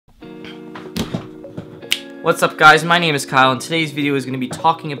What's up guys, my name is Kyle and today's video is going to be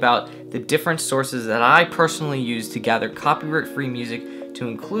talking about the different sources that I personally use to gather copyright-free music to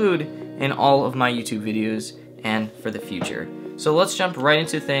include in all of my YouTube videos and for the future. So let's jump right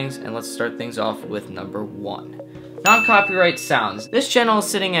into things and let's start things off with number 1. Non-copyright sounds. This channel is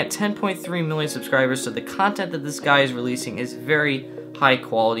sitting at 10.3 million subscribers, so the content that this guy is releasing is very high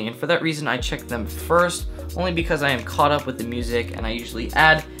quality, and for that reason I check them first, only because I am caught up with the music and I usually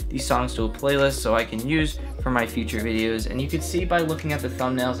add these songs to a playlist so I can use for my future videos. And you can see by looking at the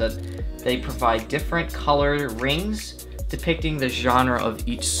thumbnails that they provide different colored rings depicting the genre of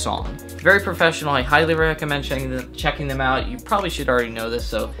each song. Very professional. I highly recommend checking them out. You probably should already know this,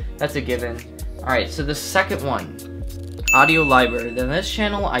 so that's a given. Alright, so the second one, audio library. Then this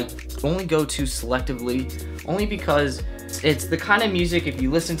channel I only go to selectively, only because it's the kind of music, if you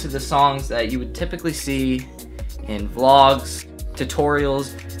listen to the songs, that you would typically see in vlogs,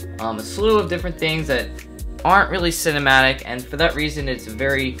 tutorials, a slew of different things that aren't really cinematic, and for that reason it's a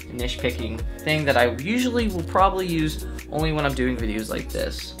very niche picking thing that I usually will probably use only when I'm doing videos like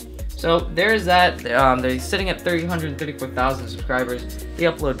this. So there's that. They're sitting at 334,000 subscribers. They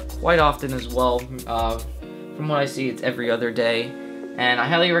upload quite often as well. From what I see, it's every other day, and I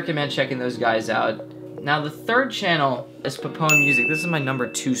highly recommend checking those guys out. Now the third channel is Popone Music. This is my number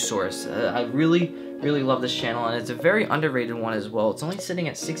 2 source. I really love this channel, and it's a very underrated one as well. It's only sitting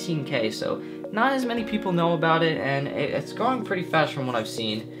at 16K, so not as many people know about it, and it's growing pretty fast from what I've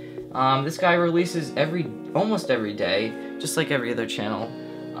seen. This guy releases almost every day, just like every other channel,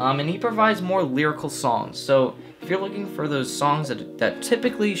 and he provides more lyrical songs. So if you're looking for those songs that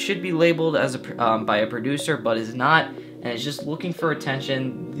typically should be labeled as by a producer but is not, and is just looking for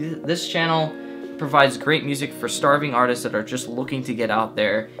attention, this channel provides great music for starving artists that are just looking to get out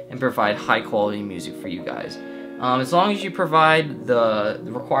there and provide high quality music for you guys. As long as you provide the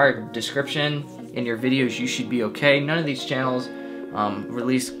required description in your videos, you should be okay. None of these channels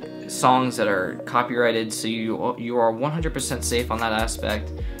release songs that are copyrighted, so you are 100% safe on that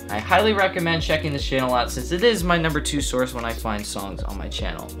aspect. I highly recommend checking this channel out, since it is my number 2 source when I find songs on my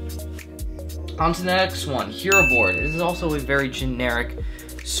channel. On to the next one, HeroBoard. This is also a very generic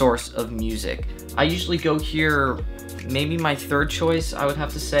source of music. I usually go here, maybe my third choice, I would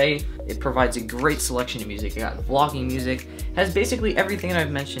have to say. It provides a great selection of music. It got vlogging music, has basically everything that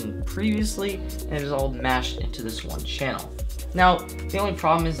I've mentioned previously, and it is all mashed into this one channel. Now, the only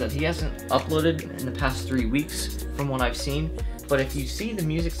problem is that he hasn't uploaded in the past 3 weeks from what I've seen, but if you see the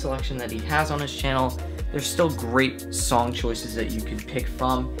music selection that he has on his channel, there's still great song choices that you can pick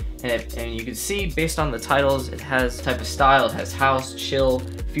from, and you can see based on the titles, it has type of style. It has house, chill,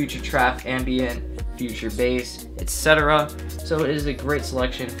 future trap, ambient, future bass, etc. So it is a great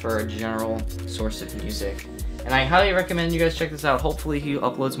selection for a general source of music, and I highly recommend you guys check this out. Hopefully he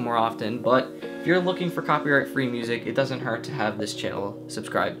uploads more often, but if you're looking for copyright-free music, it doesn't hurt to have this channel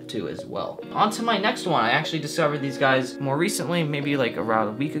subscribed to as well. On to my next one. I actually discovered these guys more recently, maybe like around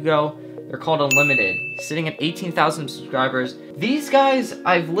a week ago. They're called Unlimited, sitting at 18,000 subscribers. These guys,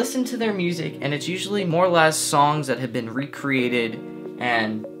 I've listened to their music, and it's usually more or less songs that have been recreated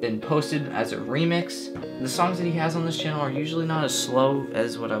and been posted as a remix. The songs that he has on this channel are usually not as slow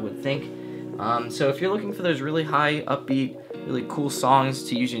as what I would think. So if you're looking for those really high, upbeat, really cool songs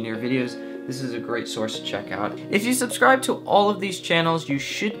to use in your videos, this is a great source to check out. If you subscribe to all of these channels, you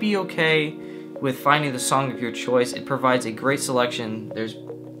should be okay with finding the song of your choice. It provides a great selection. There's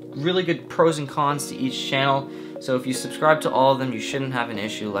really good pros and cons to each channel, so if you subscribe to all of them, you shouldn't have an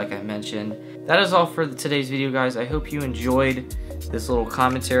issue like I mentioned. That is all for today's video, guys. I hope you enjoyed this little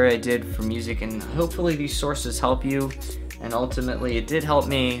commentary I did for music, and hopefully these sources help you, and ultimately it did help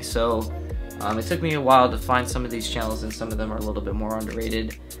me. So it took me a while to find some of these channels, and some of them are a little bit more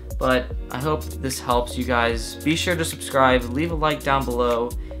underrated, but I hope this helps you guys. Be sure to subscribe, leave a like down below,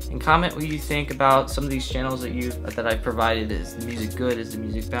 and comment what you think about some of these channels that I've provided. Is the music good? Is the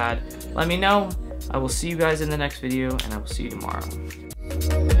music bad? Let me know. I will see you guys in the next video, and I will see you tomorrow.